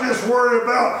if I just worry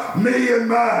about me and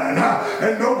mine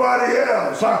and nobody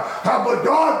else. But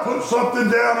God put something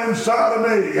down inside of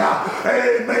me,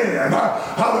 amen,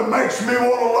 that makes me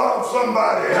want to love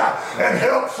somebody and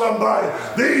help somebody.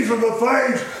 These are the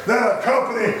things that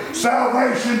accompany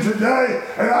salvation today,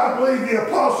 and I believe the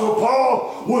Apostle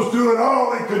Paul was doing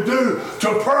all he could do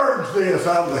to purge this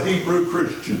out of the Hebrew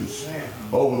Christians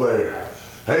over there.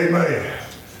 Amen.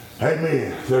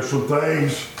 Amen. There's some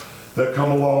things that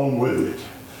come along with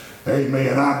it.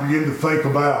 Amen. I begin to think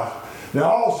about, now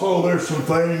also there's some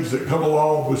things that come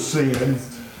along with sin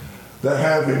that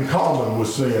have in common with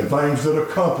sin, things that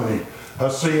accompany a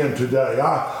sin today.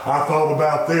 I thought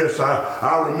about this.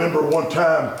 I remember one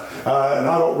time, and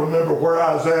I don't remember where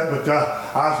I was at, but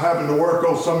I was having to work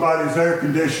on somebody's air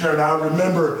conditioner, and I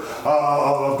remember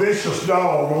a vicious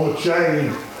dog on a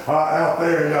chain out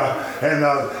there, and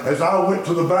as I went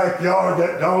to the backyard,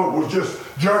 that dog was just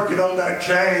jerking on that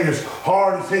chain as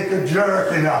hard as he could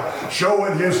jerk, and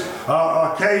showing his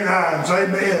canines,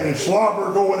 amen, and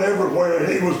slobber going everywhere,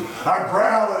 and he was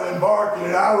growling and barking.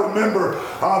 And I remember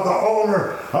the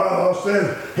owner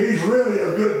said, he's really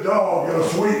a good dog and a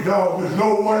sweet dog. There's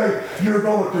no way you're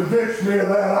going to convince me of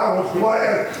that. I was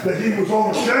glad that he was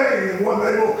on a chain and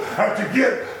wasn't able to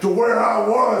get to where I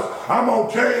was. I'm going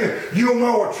to tell you, you'll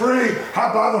know a tree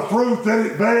by the fruit that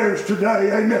it bears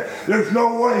today. Amen. There's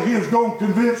no way he was going to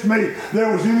convince me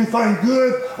there was anything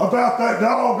good about that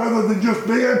dog other than just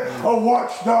being a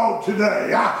watchdog today.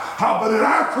 But in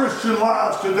our Christian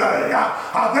lives today,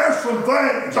 there's some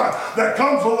things that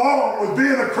comes along with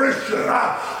being a Christian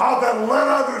that'll let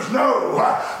others know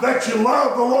that you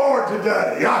love the Lord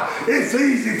today. It's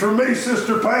easy for me,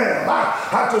 Sister Pam,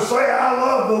 to say I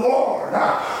love the Lord,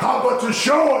 but to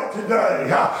show it today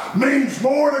means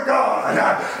more to God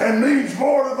and means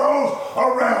more to those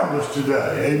around us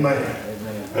today. Amen.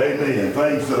 Amen.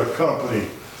 Things that accompany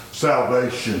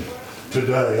salvation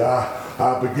today.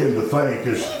 I begin to think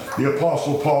as the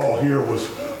Apostle Paul here was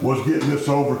getting this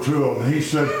over to him. And he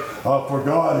said, for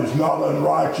God is not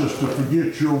unrighteous to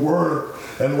forget your work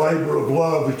and labor of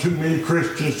love. And too many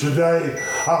Christians today,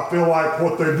 I feel like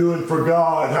what they're doing for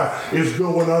God is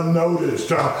going unnoticed.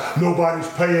 Nobody's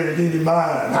paying it any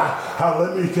mind.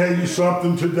 Let me tell you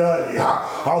something today.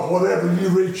 Whatever you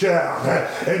reach out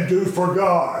and do for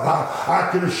God,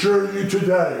 I can assure you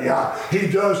today, He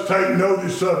does take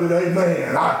notice of it.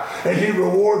 Amen. And He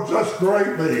rewards us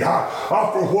greatly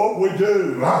today for what we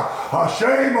do.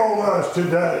 Shame on us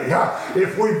today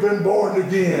if we've been born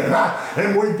again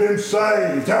and we've been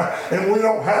saved and we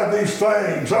don't have these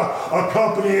things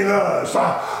accompanying us.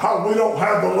 We don't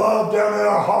have the love down in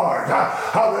our heart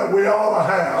that we ought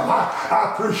to have.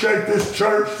 I appreciate this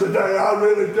church today. I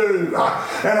really do.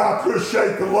 And I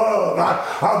appreciate the love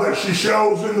that she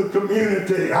shows in the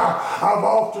community. I've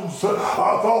often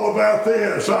thought about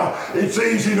this. It's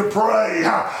easy to pray,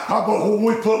 but when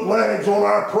we put legs on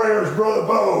our prayers, Brother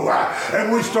Beau,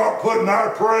 and we start putting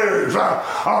our prayers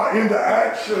into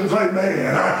actions,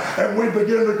 amen, and we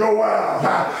begin to go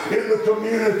out in the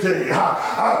community.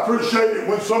 I appreciate it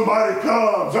when somebody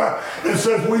comes and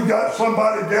says, we've got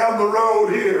somebody down the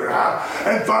road here,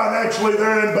 and financially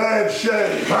they're in bad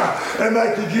shape, and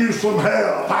they could use some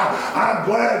help. I'm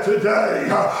glad today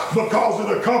because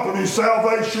it accompanies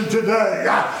salvation today.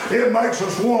 It makes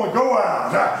us want to go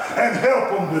out and help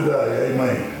them today.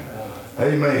 Amen.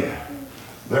 Amen.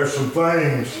 There's some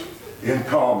things in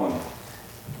common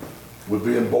with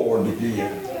being born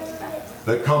again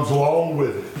that comes along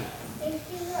with it.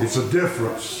 It's a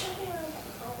difference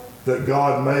that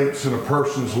God makes in a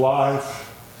person's life.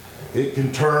 It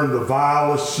can turn the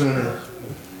vilest sinner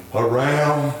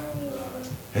around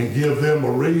and give them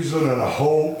a reason and a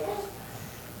hope,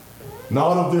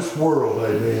 not of this world,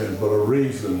 amen, but a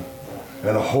reason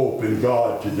and a hope in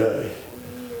God today.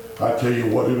 I tell you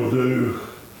what it'll do.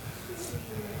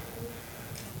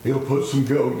 It'll put some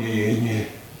go-ye in you,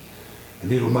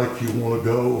 and it'll make you want to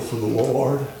go for the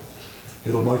Lord.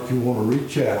 It'll make you want to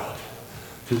reach out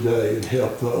today and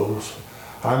help those.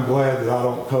 I'm glad that I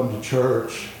don't come to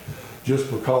church just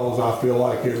because I feel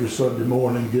like every Sunday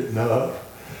morning getting up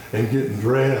and getting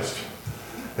dressed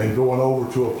and going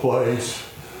over to a place,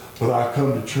 but I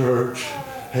come to church,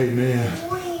 amen,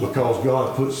 because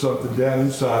God put something down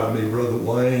inside of me, Brother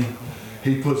Wayne.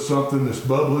 He put something that's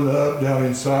bubbling up down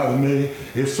inside of me.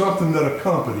 It's something that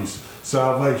accompanies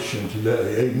salvation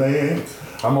today, amen.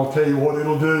 I'm going to tell you what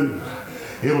it'll do.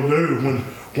 It'll do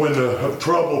when the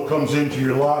trouble comes into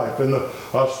your life and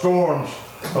the storms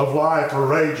of life are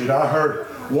raging. I heard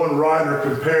one writer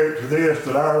compare it to this,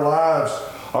 that our lives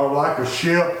are like a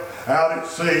ship out at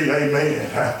sea, amen.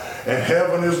 And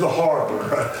heaven is the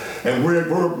harbor. And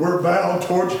we're bound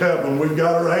towards heaven. We've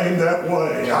got our aim that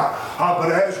way.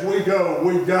 But as we go,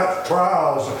 we've got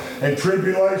trials and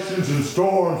tribulations and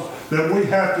storms that we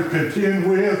have to contend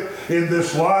with in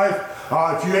this life.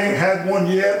 If you ain't had one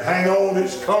yet, hang on,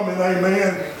 it's coming,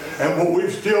 amen. And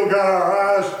we've still got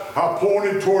our eyes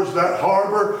pointed towards that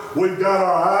harbor. We've got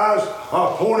our eyes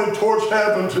pointed towards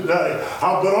heaven today.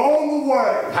 But on the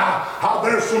way,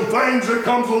 there's some things that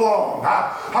comes along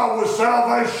with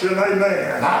salvation,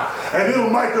 amen. And it'll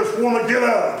make us want to get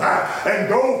up and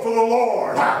go for the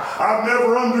Lord. I've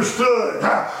never understood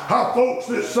how folks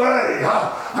that say,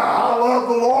 I love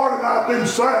the Lord and I've been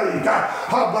saved,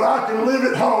 but I can live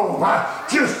at home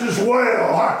just as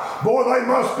well. Boy, they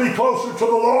must be closer to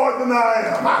the Lord than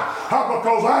I am,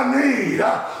 because I need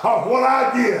what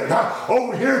I did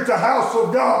over here at the house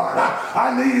of God.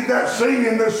 I needed that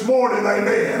singing this morning,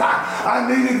 amen. I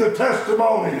needed the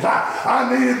testimonies. I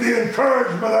needed the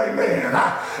encouragement, amen.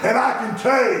 And I can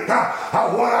take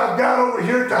what I've got over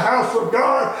here at the house of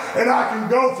God, and I can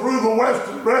go through the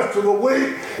rest of the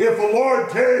week if the Lord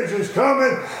tells He's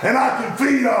coming, and I can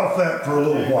feed off that for a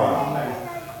little while.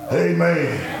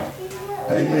 Amen.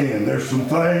 Amen. There's some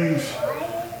things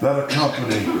that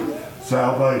accompany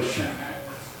salvation.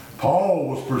 Paul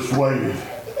was persuaded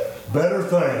better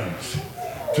things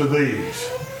to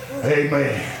these.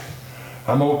 Amen.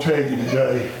 I'm going to tell you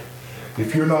today,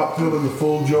 if you're not feeling the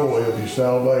full joy of your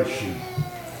salvation,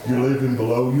 you're living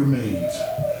below your means.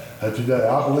 Today,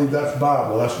 I believe that's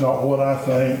Bible. That's not what I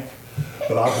think,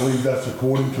 but I believe that's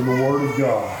according to the Word of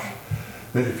God.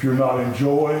 That if you're not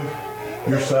enjoying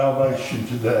your salvation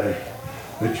today,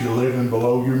 that you're living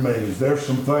below your means. There's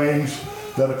some things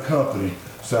that accompany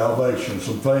salvation,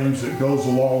 some things that goes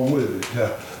along with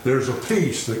it. There's a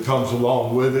peace that comes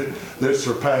along with it that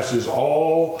surpasses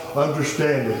all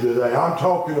understanding today. I'm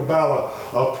talking about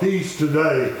a peace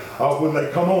today when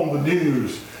they come on the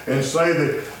news and say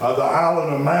that the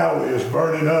island of Maui is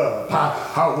burning up.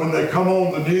 When they come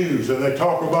on the news and they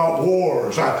talk about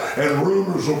wars and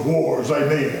rumors of wars,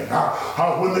 amen.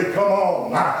 When they come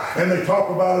on and they talk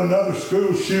about another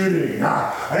school shooting,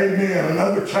 amen,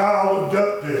 another child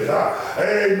abducted,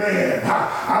 amen.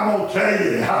 I'm going to tell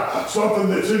you something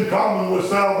that's in common with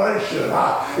salvation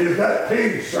is that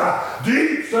peace,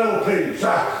 deep settled peace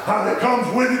that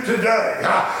comes with it today.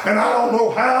 And I don't know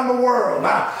how in the world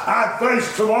I'd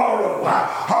face tomorrow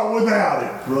without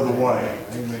it, Brother Wayne.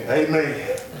 Amen.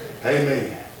 Amen.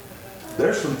 Amen.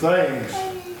 There's some things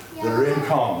that are in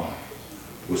common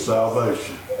with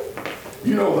salvation.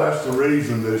 You know, that's the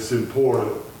reason that it's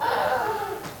important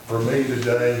for me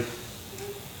today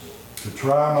to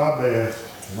try my best,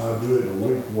 and I do it in a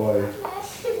weak way,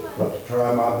 but to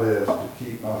try my best to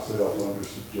keep myself under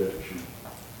subjection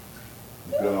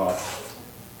of God.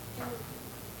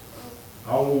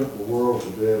 I want the world to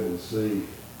be able to see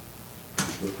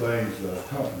the things that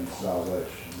accompany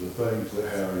salvation, the things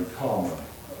that are in common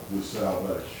with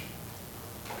salvation.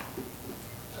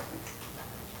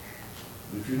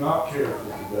 If you're not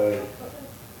careful today,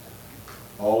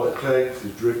 all it takes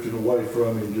is drifting away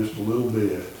from Him just a little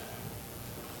bit.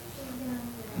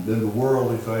 And then the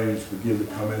worldly things begin to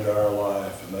come into our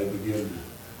life, and they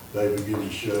begin to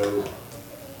show.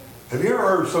 Have you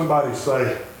ever heard somebody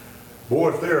say, boy,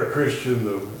 if they're a Christian,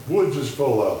 the woods is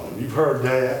full of them? You've heard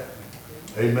that.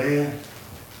 Amen.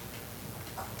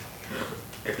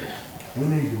 We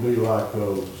need to be like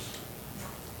those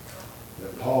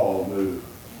that Paul knew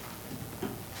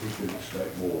we can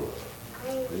expect more of.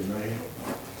 Amen.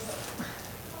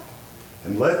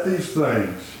 And let these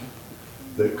things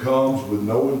that comes with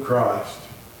knowing Christ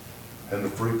and the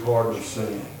free pardon of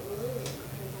sin.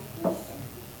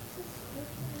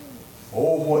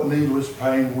 Oh, what needless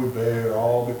pain we bear,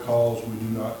 all because we do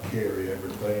not carry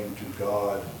everything to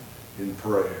God in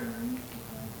prayer.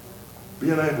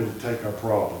 Being able to take our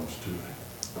problems to Him,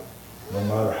 no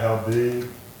matter how big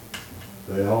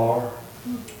they are.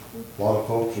 A lot of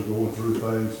folks are going through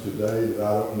things today that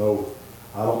I don't know.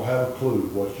 I don't have a clue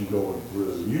what you're going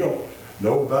through. You don't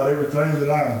know about everything that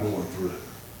I'm going through.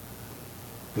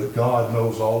 But God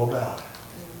knows all about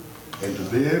it. And to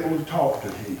be able to talk to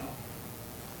Him,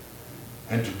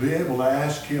 and to be able to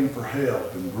ask Him for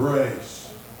help and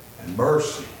grace and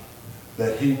mercy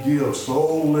that He gives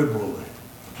so liberally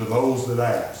to those that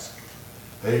ask.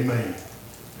 Amen.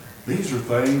 These are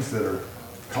things that are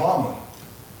common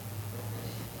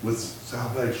with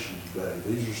salvation today.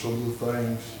 These are some of the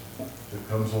things that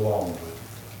comes along with it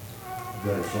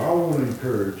today. So I want to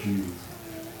encourage you,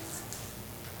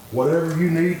 whatever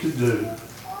you need to do,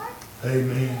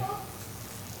 amen,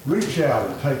 reach out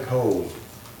and take hold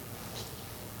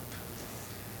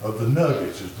of the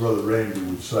nuggets, as Brother Randy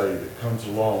would say, that comes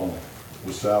along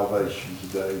with salvation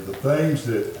today. The things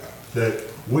that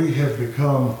we have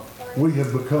become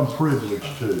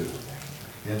privileged to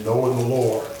in knowing the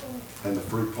Lord and the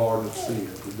free pardon of sin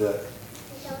today.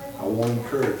 I want to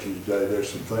encourage you today. There's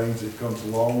some things that comes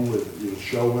along with it. It'll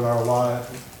show in our life.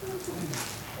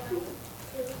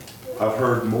 I've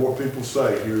heard more people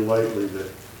say here lately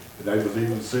that they was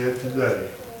even said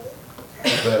today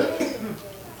that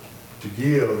to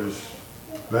give is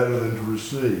better than to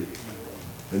receive,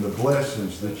 and the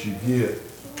blessings that you get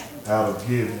out of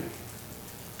giving.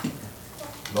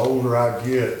 The older I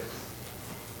get,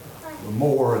 the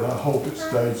more, and I hope it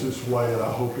stays this way, and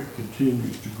I hope it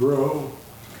continues to grow,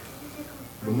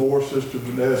 the more, Sister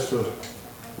Vanessa,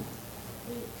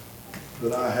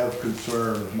 that I have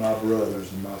concern of my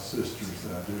brothers and my sisters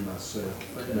than I do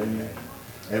myself. Amen.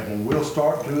 And when we'll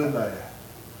start doing that,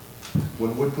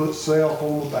 when we put self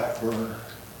on the back burner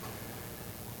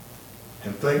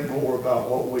and think more about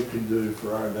what we can do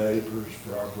for our neighbors,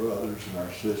 for our brothers and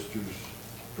our sisters,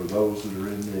 for those that are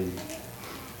in need,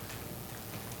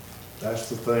 that's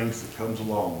the things that comes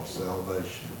along with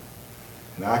salvation.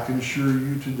 And I can assure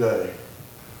you today,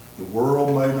 the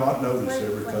world may not notice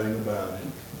everything about it.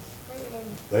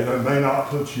 They may not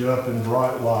put you up in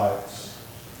bright lights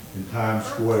in Times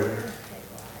Square,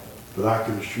 but I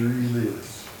can assure you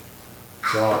this.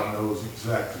 God knows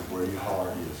exactly where your heart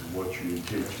is and what your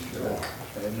intentions are.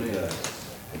 Amen.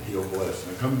 And He'll bless.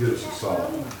 Now come get us a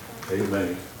song.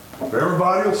 Amen. If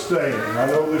everybody will stand, and I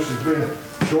know this has been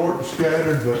short and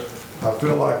scattered, but I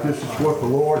feel like this is what the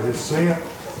Lord has sent.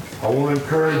 I want to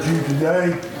encourage you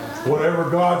today, whatever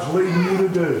God's leading you to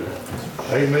do.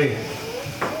 Amen.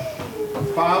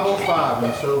 5:05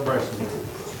 in celebration.